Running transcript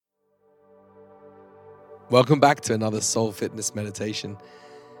Welcome back to another Soul Fitness meditation.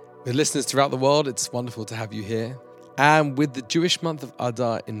 With listeners throughout the world, it's wonderful to have you here. And with the Jewish month of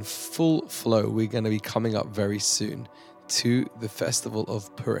Adar in full flow, we're going to be coming up very soon to the festival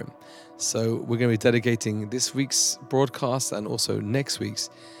of Purim. So we're going to be dedicating this week's broadcast and also next week's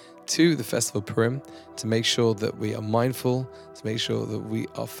to the festival of Purim to make sure that we are mindful, to make sure that we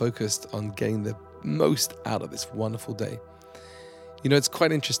are focused on getting the most out of this wonderful day. You know, it's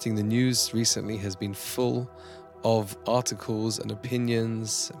quite interesting. The news recently has been full of articles and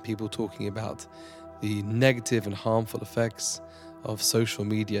opinions and people talking about the negative and harmful effects of social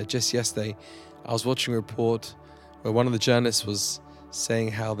media. Just yesterday, I was watching a report where one of the journalists was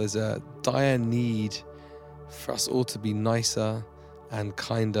saying how there's a dire need for us all to be nicer and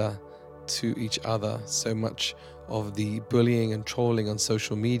kinder to each other. So much of the bullying and trolling on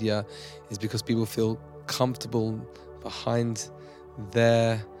social media is because people feel comfortable behind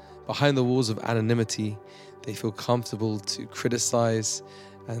the walls of anonymity. They feel comfortable to criticize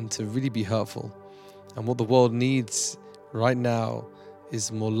and to really be hurtful. And what the world needs right now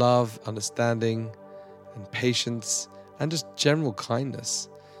is more love, understanding, and patience, and just general kindness.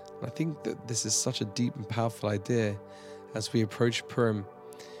 And I think that this is such a deep and powerful idea as we approach Purim,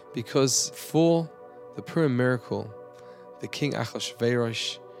 because for the Purim miracle, the king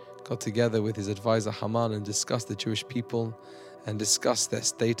Achashverosh got together with his advisor Haman and discussed the Jewish people and discussed their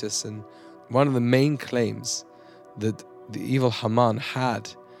status. And one of the main claims that the evil Haman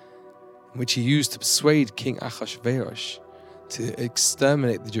had, which he used to persuade King Achashverosh to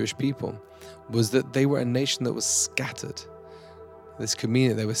exterminate the Jewish people, was that they were a nation that was scattered. This could mean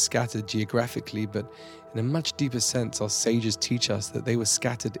that they were scattered geographically, but in a much deeper sense, our sages teach us that they were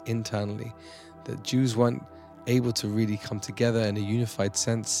scattered internally, that Jews weren't able to really come together in a unified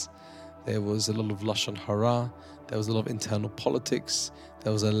sense. There was a lot of Lashon Hara, there was a lot of internal politics,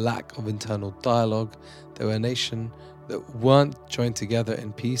 there was a lack of internal dialogue. They were a nation that weren't joined together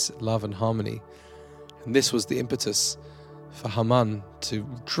in peace, love and harmony. And this was the impetus for Haman to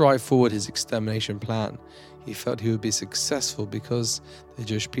drive forward his extermination plan. He felt he would be successful because the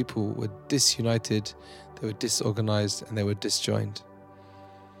Jewish people were disunited, they were disorganized, and they were disjoined.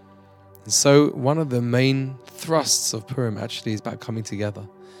 And so one of the main thrusts of Purim actually is about coming together.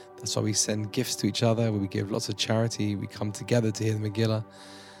 That's why we send gifts to each other, we give lots of charity, we come together to hear the Megillah.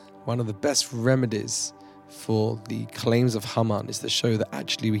 One of the best remedies for the claims of Haman is to show that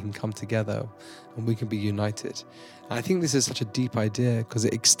actually we can come together and we can be united. And I think this is such a deep idea because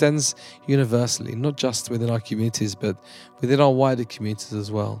it extends universally, not just within our communities, but within our wider communities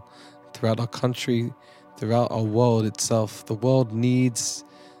as well. Throughout our country, throughout our world itself, the world needs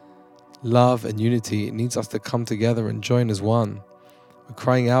love and unity. It needs us to come together and join as one. We're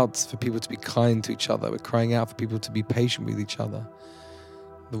crying out for people to be kind to each other. We're crying out for people to be patient with each other.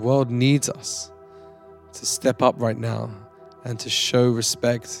 The world needs us to step up right now and to show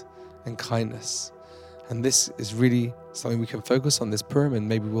respect and kindness. And this is really something we can focus on this Purim, and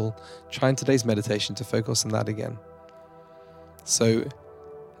maybe we'll try in today's meditation to focus on that again. So,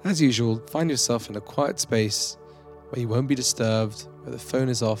 as usual, find yourself in a quiet space where you won't be disturbed, where the phone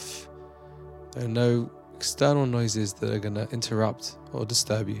is off. There are no external noises that are going to interrupt or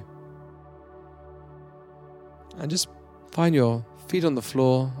disturb you. And just find your feet on the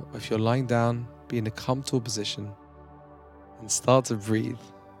floor, or if you're lying down, be in a comfortable position and start to breathe.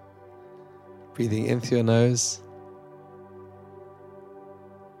 Breathing in through your nose,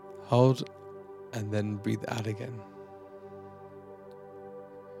 hold, and then breathe out again.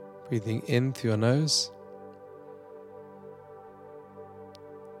 Breathing in through your nose,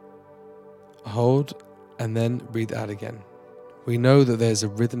 hold, and then breathe out again. We know that there's a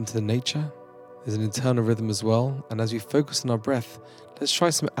rhythm to nature. There's an internal rhythm as well. And as we focus on our breath, let's try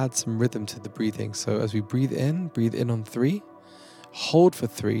to add some rhythm to the breathing. So as we breathe in on 3, hold for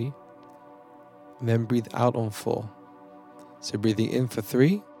 3, and then breathe out on 4. So breathing in for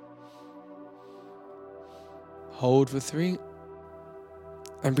 3, hold for 3,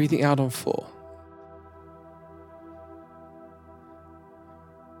 and breathing out on 4.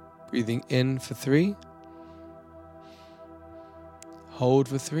 Breathing in for 3, hold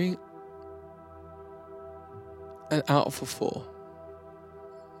for 3, and out for 4.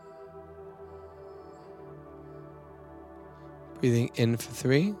 Breathing in for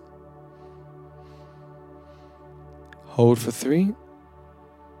 3, hold for 3,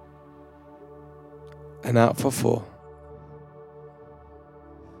 and out for 4.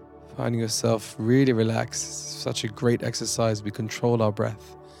 Finding yourself really relaxed. It's such a great exercise. We control our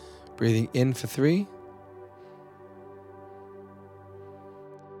breath. Breathing in for 3,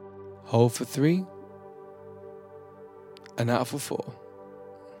 hold for 3, and out for 4.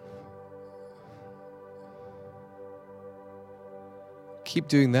 keep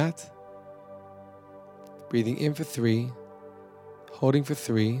doing that. Breathing in for 3, holding for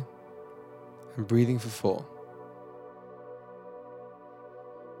 3, and breathing for 4.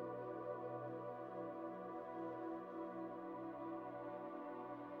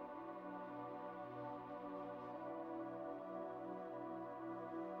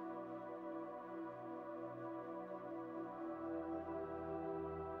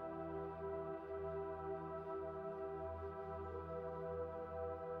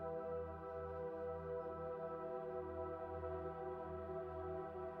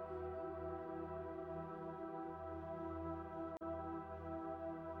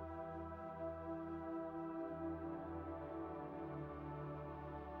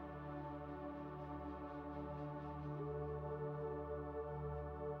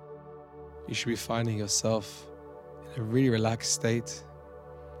 You should be finding yourself in a really relaxed state.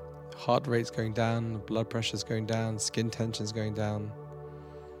 Heart rate's going down, blood pressure's going down, skin tension's going down.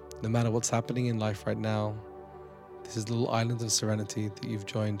 No matter what's happening in life right now, this is a little island of serenity that you've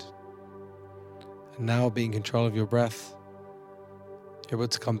joined. And now, being in control of your breath, you're able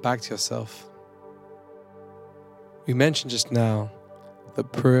to come back to yourself. We mentioned just now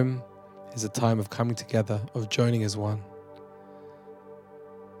that Purim is a time of coming together, of joining as one.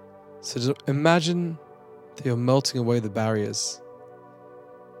 So just imagine that you're melting away the barriers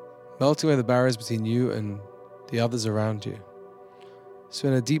between you and the others around you. So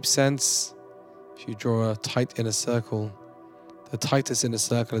in a deep sense, if you draw a tight inner circle, the tightest inner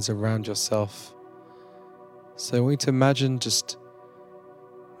circle is around yourself. So I want you to imagine just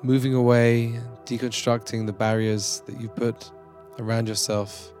moving away, deconstructing the barriers that you put around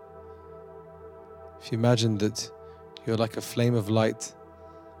yourself. If you imagine that you're like a flame of light,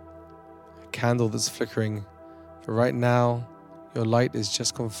 candle that's flickering, but right now your light is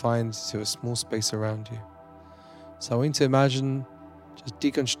just confined to a small space around you. So I want you to imagine just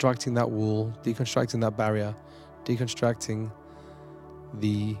deconstructing that wall, deconstructing that barrier, deconstructing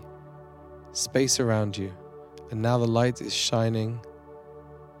the space around you, and now the light is shining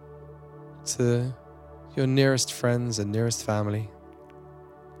to your nearest friends and nearest family,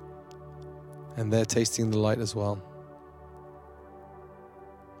 and they're tasting the light as well.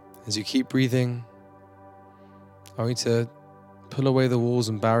 As you keep breathing, I want you to pull away the walls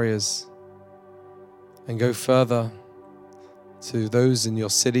and barriers and go further to those in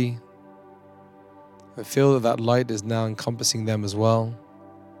your city and feel that light is now encompassing them as well,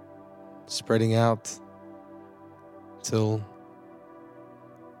 spreading out till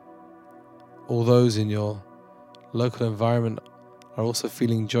all those in your local environment are also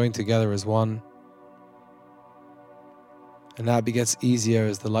feeling joined together as one. And now it gets easier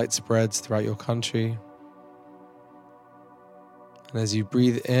as the light spreads throughout your country. And as you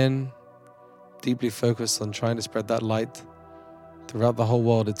breathe in, deeply focused on trying to spread that light throughout the whole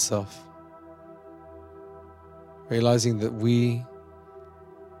world itself. Realizing that we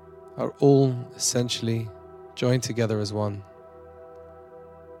are all essentially joined together as one.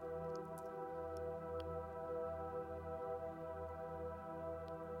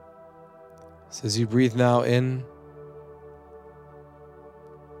 So as you breathe now in,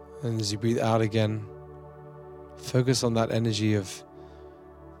 and as you breathe out again, focus on that energy of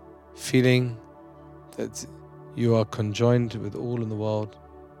feeling that you are conjoined with all in the world,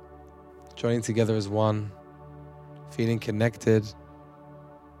 joining together as one, feeling connected.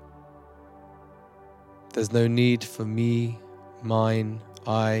 There's no need for me, mine,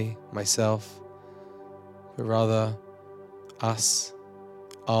 I, myself, but rather us,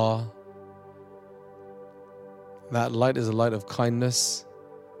 our. That light is a light of kindness.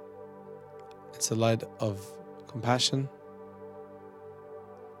 It's a light of compassion.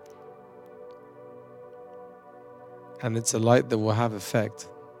 And it's a light that will have effect,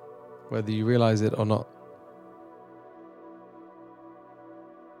 whether you realize it or not.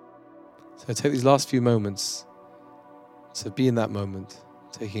 So take these last few moments to be in that moment,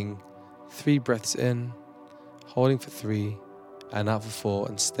 taking 3 breaths in, holding for 3, and out for 4,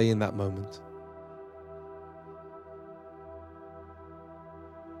 and stay in that moment.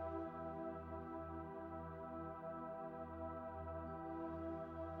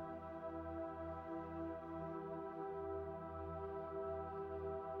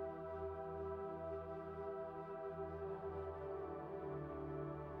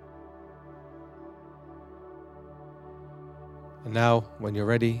 And now, when you're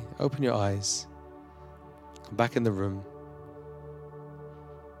ready, open your eyes. Come back in the room.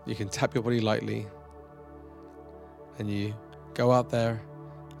 You can tap your body lightly. And you go out there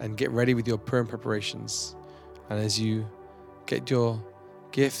and get ready with your Purim preparations. And as you get your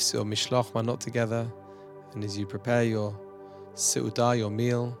gifts, your mishloach manot together, and as you prepare your seudah, your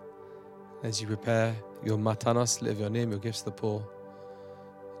meal, as you prepare your matanos, le'evyonim, your gifts to the poor.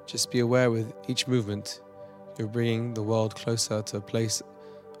 Just be aware with each movement, you're bringing the world closer to a place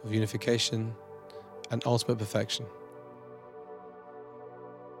of unification and ultimate perfection.